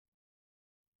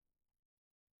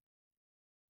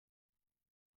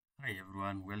Hi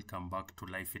everyone, welcome back to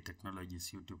Life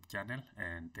Technologies YouTube channel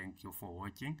and thank you for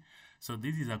watching. So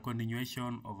this is a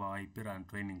continuation of our IPRAN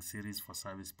training series for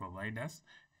service providers,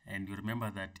 and you remember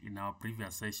that in our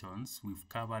previous sessions we've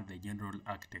covered the general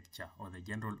architecture or the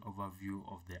general overview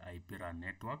of the IPRAN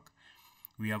network.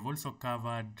 We have also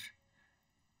covered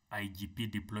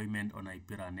IGP deployment on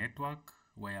IPRAN network,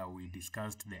 where we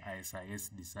discussed the ISIS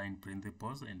design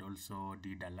principles and also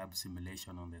did a lab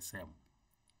simulation on the same.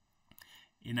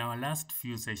 In our last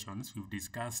few sessions, we've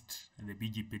discussed the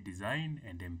BGP design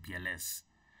and MPLS.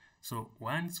 So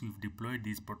once we've deployed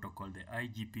this protocol, the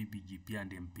IGP, BGP,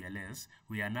 and MPLS,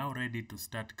 we are now ready to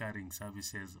start carrying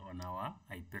services on our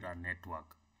IPRAN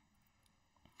network.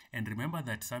 And remember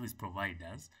that service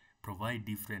providers provide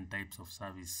different types of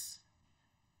services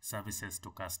to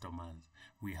customers.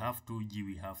 We have 2G,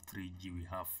 we have 3G, we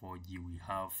have 4G, we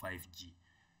have 5G.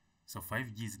 So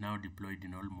 5G is now deployed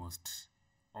in almost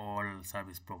all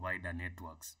service provider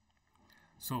networks.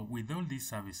 So with all these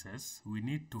services, we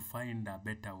need to find a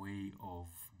better way of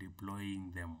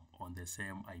deploying them on the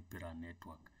same IPRAN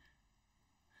network.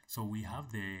 So we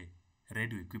have the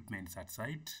radio equipment at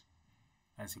site.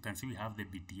 As you can see, we have the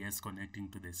BTS connecting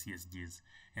to the CSGs.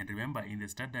 And remember, in the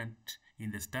standard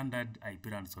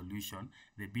IPRAN solution,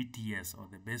 the BTS or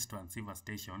the base transceiver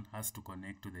station has to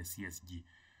connect to the CSG.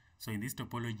 So in this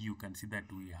topology, you can see that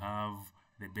we have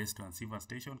the base transceiver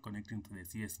station connecting to the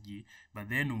CSG, but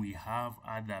then we have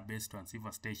other base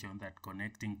transceiver station that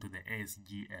connecting to the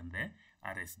ASG and the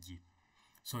RSG.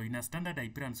 So in a standard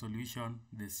IPRAN solution,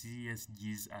 the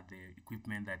CSGs are the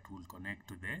equipment that will connect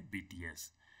to the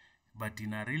BTS. But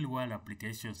in a real world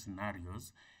application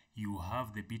scenarios, you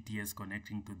have the BTS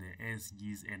connecting to the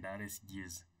ASGs and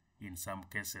RSGs in some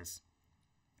cases.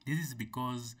 This is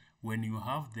because when you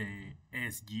have the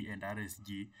ASG and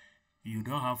RSG, you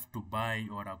don't have to buy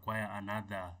or acquire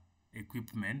another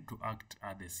equipment to act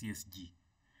at the CSG.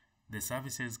 The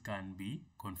services can be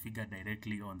configured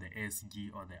directly on the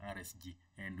ASG or the RSG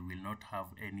and will not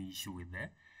have any issue with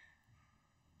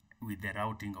the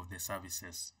routing of the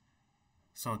services.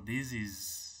 So this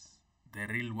is the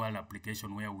real world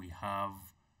application where we have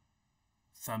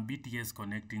some BTS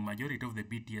connecting, majority of the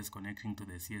BTS connecting to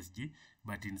the CSG,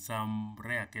 but in some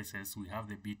rare cases, we have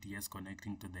the BTS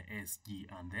connecting to the ASG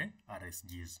and the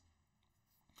RSGs.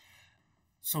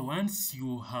 So once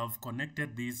you have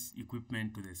connected this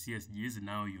equipment to the CSGs,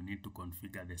 now you need to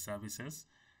configure the services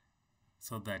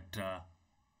so that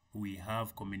we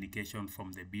have communication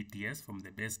from the BTS, from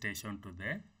the base station to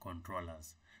the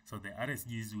controllers. So the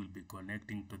RSGs will be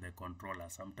connecting to the controller.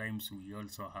 Sometimes we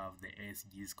also have the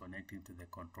ASGs connecting to the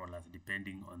controllers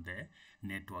depending on the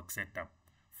network setup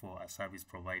for a service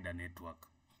provider network.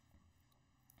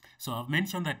 So I've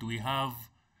mentioned that we have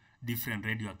different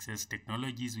radio access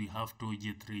technologies. We have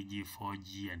 2G, 3G,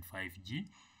 4G, and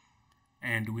 5G.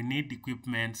 And we need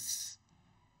equipments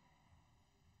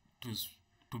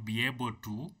to be able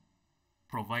to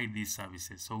provide these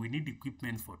services. So we need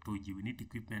equipment for 2G, we need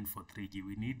equipment for 3G,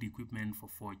 we need equipment for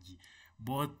 4G,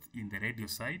 both in the radio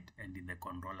side and in the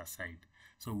controller side.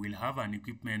 So we'll have an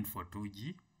equipment for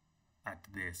 2G at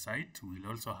the site. We'll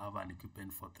also have an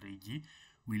equipment for 3G.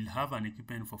 We'll have an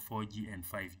equipment for 4G and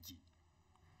 5G.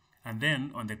 And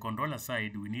then on the controller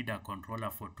side, we need a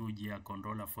controller for 2G, a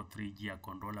controller for 3G, a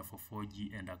controller for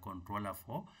 4G, and a controller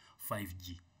for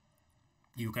 5G.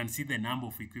 You can see the number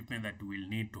of equipment that we'll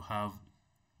need to have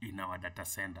in our data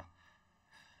center.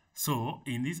 So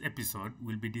in this episode,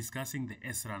 we'll be discussing the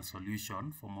SRAN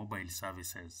solution for mobile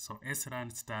services. So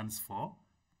SRAN stands for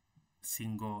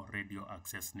Single Radio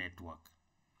Access Network.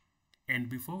 And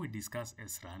before we discuss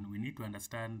SRAN, we need to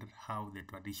understand how the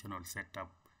traditional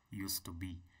setup used to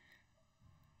be.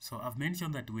 So I've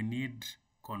mentioned that we need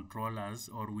controllers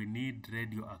or we need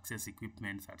radio access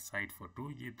equipment at site for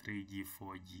 2G, 3G,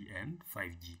 4G, and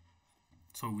 5G.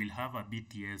 So we'll have a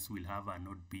BTS, we'll have a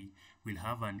node B, we'll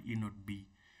have an E node B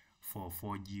for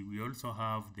 4G. We also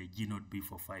have the G node B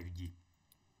for 5G.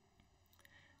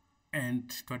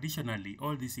 And traditionally,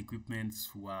 all these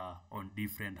equipments were on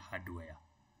different hardware.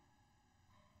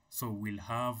 So we'll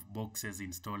have boxes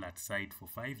installed at site for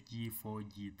 5G,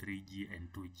 4G, 3G,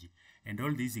 and 2G. And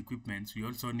all these equipments, we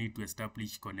also need to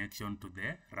establish connection to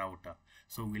the router.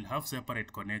 So we'll have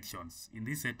separate connections. In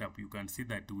this setup, you can see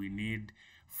that we need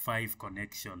 5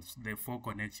 connections, the 4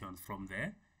 connections from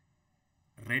the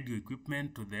radio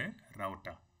equipment to the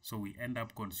router. So we end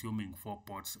up consuming 4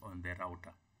 ports on the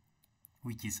router,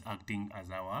 which is acting as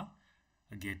our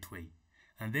gateway.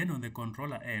 And then on the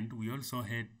controller end, we also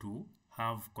had to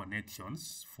have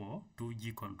connections for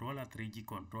 2G controller, 3G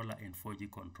controller, and 4G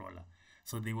controller.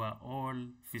 So they were all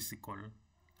physical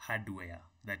hardware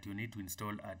that you need to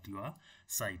install at your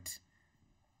site.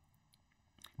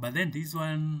 But then this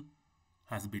one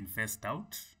has been phased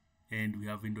out, and we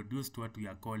have introduced what we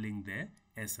are calling the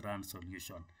SRAN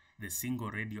solution, the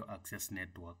single radio access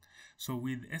network. So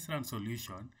with SRAN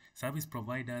solution, service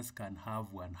providers can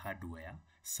have one hardware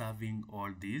serving all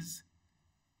these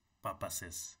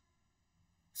purposes.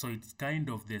 So it's kind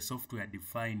of the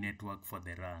software-defined network for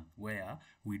the RAN, where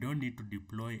we don't need to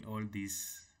deploy all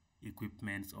these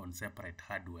equipments on separate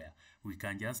hardware. We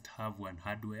can just have one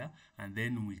hardware, and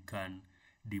then we can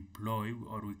deploy,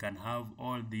 or we can have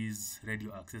all these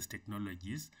radio access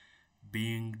technologies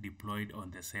being deployed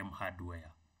on the same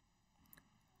hardware.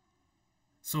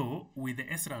 So with the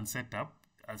SRAN setup,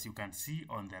 as you can see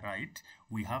on the right,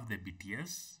 we have the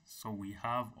BTS. So we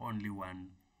have only one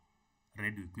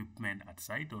radio equipment at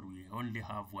site, or we only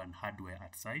have one hardware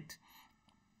at site.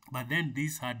 But then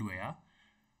this hardware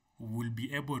will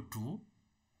be able to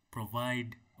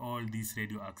provide all these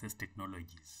radio access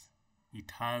technologies.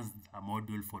 It has a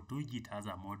module for 2G, it has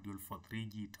a module for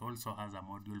 3G, it also has a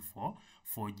module for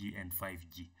 4G and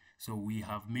 5G. So we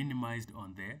have minimized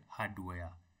on the hardware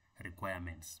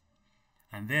requirements.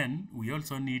 And then we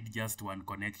also need just one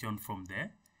connection from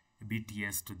the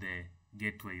BTS to the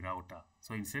gateway router.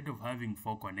 So instead of having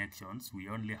 4 connections, we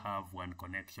only have one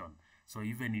connection. So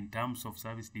even in terms of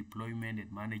service deployment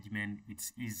and management,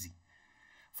 it's easy.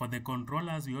 For the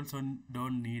controllers, we also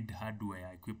don't need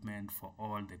hardware equipment for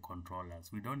all the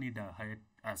controllers. We don't need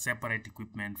a separate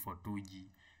equipment for 2G,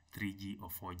 3G, or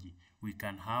 4G. We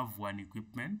can have one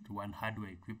equipment, one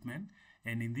hardware equipment,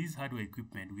 and in this hardware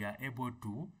equipment, we are able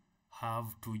to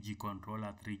have 2G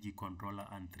controller, 3G controller,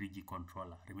 and 3G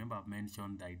controller. Remember, I've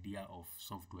mentioned the idea of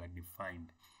software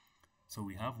defined. So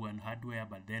we have one hardware,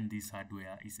 but then this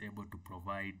hardware is able to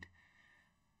provide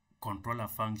controller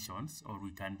functions, or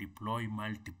we can deploy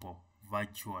multiple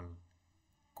virtual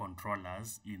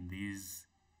controllers in this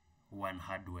one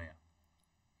hardware.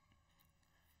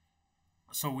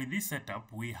 So with this setup,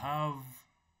 we have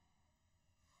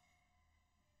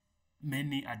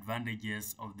many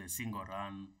advantages of the single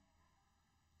RAN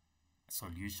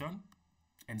solution,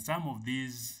 and some of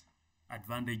these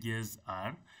advantages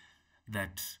are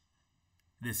that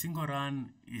the single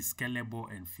RAN is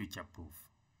scalable and future-proof.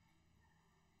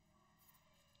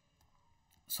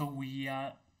 So we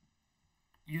are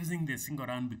using the single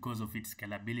RAN because of its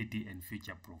scalability and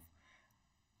future-proof.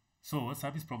 So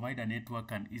service provider network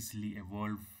can easily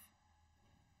evolve,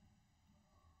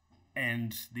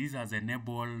 and this has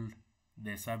enabled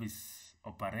the service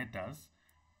operators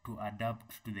to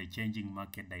adapt to the changing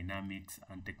market dynamics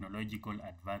and technological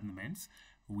advancements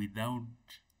without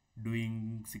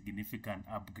doing significant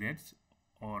upgrades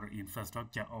or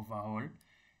infrastructure overhaul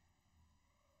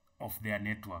of their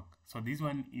network. So this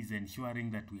one is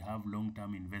ensuring that we have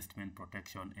long-term investment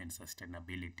protection and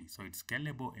sustainability. So it's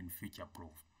scalable and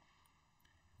future-proof.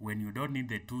 When you don't need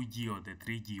the 2G or the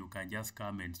 3G, you can just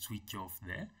come and switch off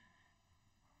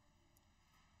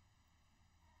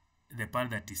the part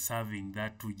that is serving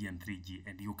that 2G and 3G,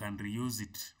 and you can reuse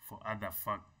it for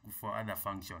other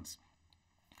functions.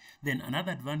 Then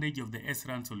another advantage of the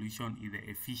SRAN solution is the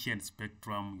efficient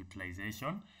spectrum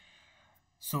utilization.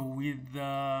 So with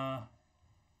the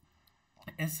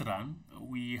SRAN,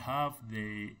 we have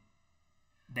the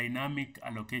dynamic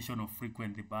allocation of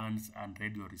frequency bands and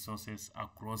radio resources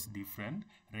across different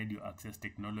radio access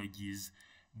technologies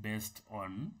based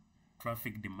on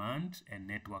traffic demand and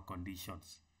network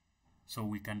conditions. So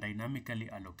we can dynamically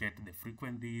allocate the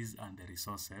frequencies and the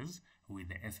resources with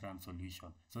the SRAN solution.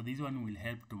 So this one will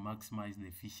help to maximize the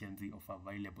efficiency of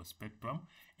available spectrum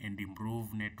and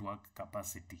improve network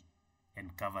capacity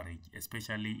and coverage,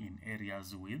 especially in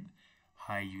areas with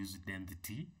high use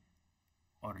density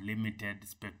or limited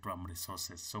spectrum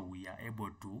resources. So we are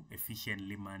able to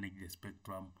efficiently manage the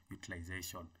spectrum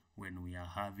utilization when we are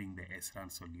having the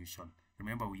SRAN solution.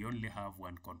 Remember, we only have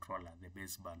one controller, the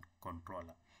baseband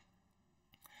controller.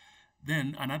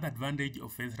 Then another advantage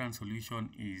of SRAN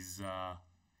solution is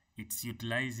it's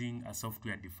utilizing a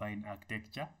software-defined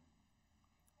architecture.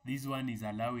 This one is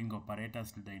allowing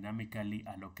operators to dynamically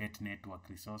allocate network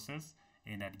resources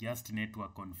and adjust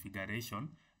network configuration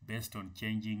based on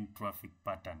changing traffic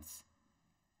patterns.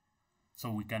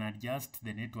 So we can adjust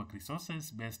the network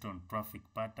resources based on traffic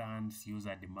patterns,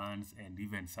 user demands, and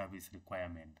even service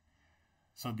requirement.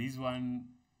 So this one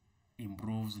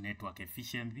improves network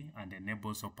efficiency and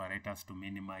enables operators to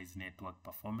minimize network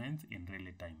performance in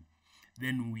real time.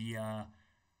 Then we are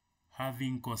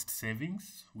having cost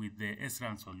savings with the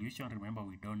SRAN solution. Remember,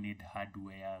 we don't need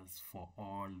hardwares for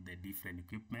all the different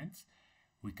equipments.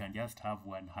 we can just have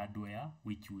one hardware,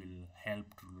 which will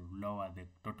help to lower the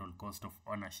total cost of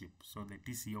ownership. So the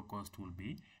TCO cost will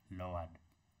be lowered.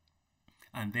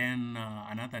 And then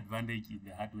another advantage is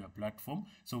the hardware platform.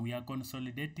 So we are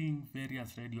consolidating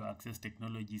various radio access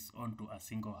technologies onto a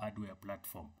single hardware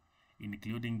platform,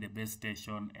 including the base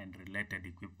station and related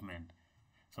equipment.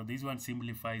 So this one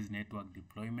simplifies network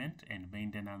deployment and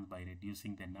maintenance by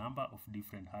reducing the number of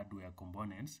different hardware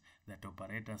components that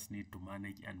operators need to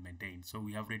manage and maintain. So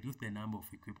we have reduced the number of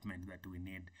equipment that we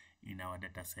need in our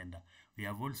data center. We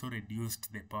have also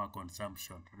reduced the power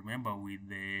consumption. Remember, with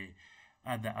the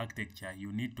other architecture,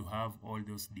 you need to have all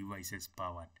those devices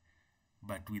powered.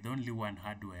 But with only one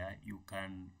hardware, you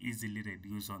can easily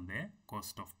reduce on the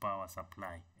cost of power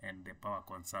supply and the power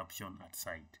consumption at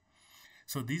site.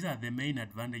 So these are the main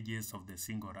advantages of the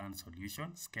single RAN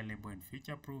solution: scalable and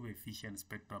future-proof, efficient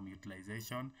spectrum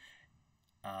utilization.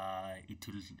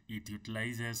 It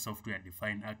utilizes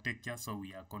software-defined architecture, so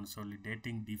we are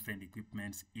consolidating different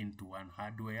equipments into one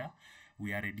hardware.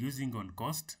 We are reducing on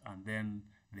cost, and then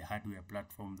the hardware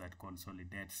platform that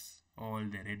consolidates all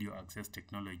the radio access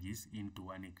technologies into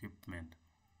one equipment.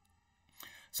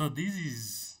 So this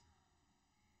is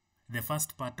the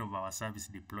first part of our service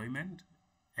deployment,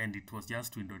 and it was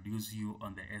just to introduce you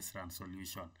on the SRAN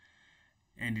solution.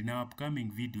 And in our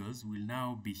upcoming videos, we'll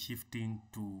now be shifting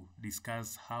to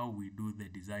discuss how we do the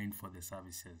design for the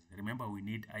services. Remember, we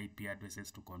need IP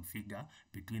addresses to configure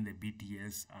between the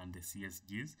BTS and the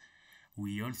CSGs.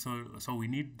 We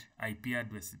need IP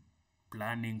address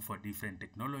planning for different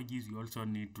technologies. We also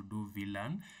need to do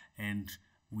VLAN, and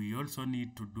we also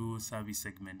need to do service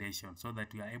segmentation so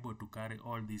that we are able to carry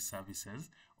all these services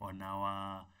on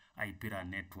our IPRAN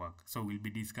network. So we'll be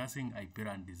discussing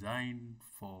IPRAN design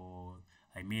for,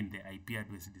 the IP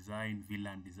address design,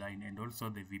 VLAN design, and also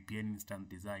the VPN instance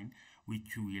design,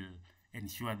 which will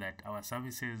ensure that our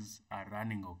services are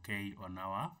running okay on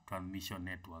our transmission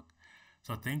network.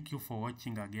 So thank you for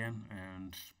watching again,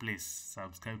 and please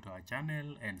subscribe to our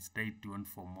channel and stay tuned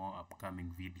for more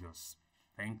upcoming videos.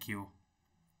 Thank you.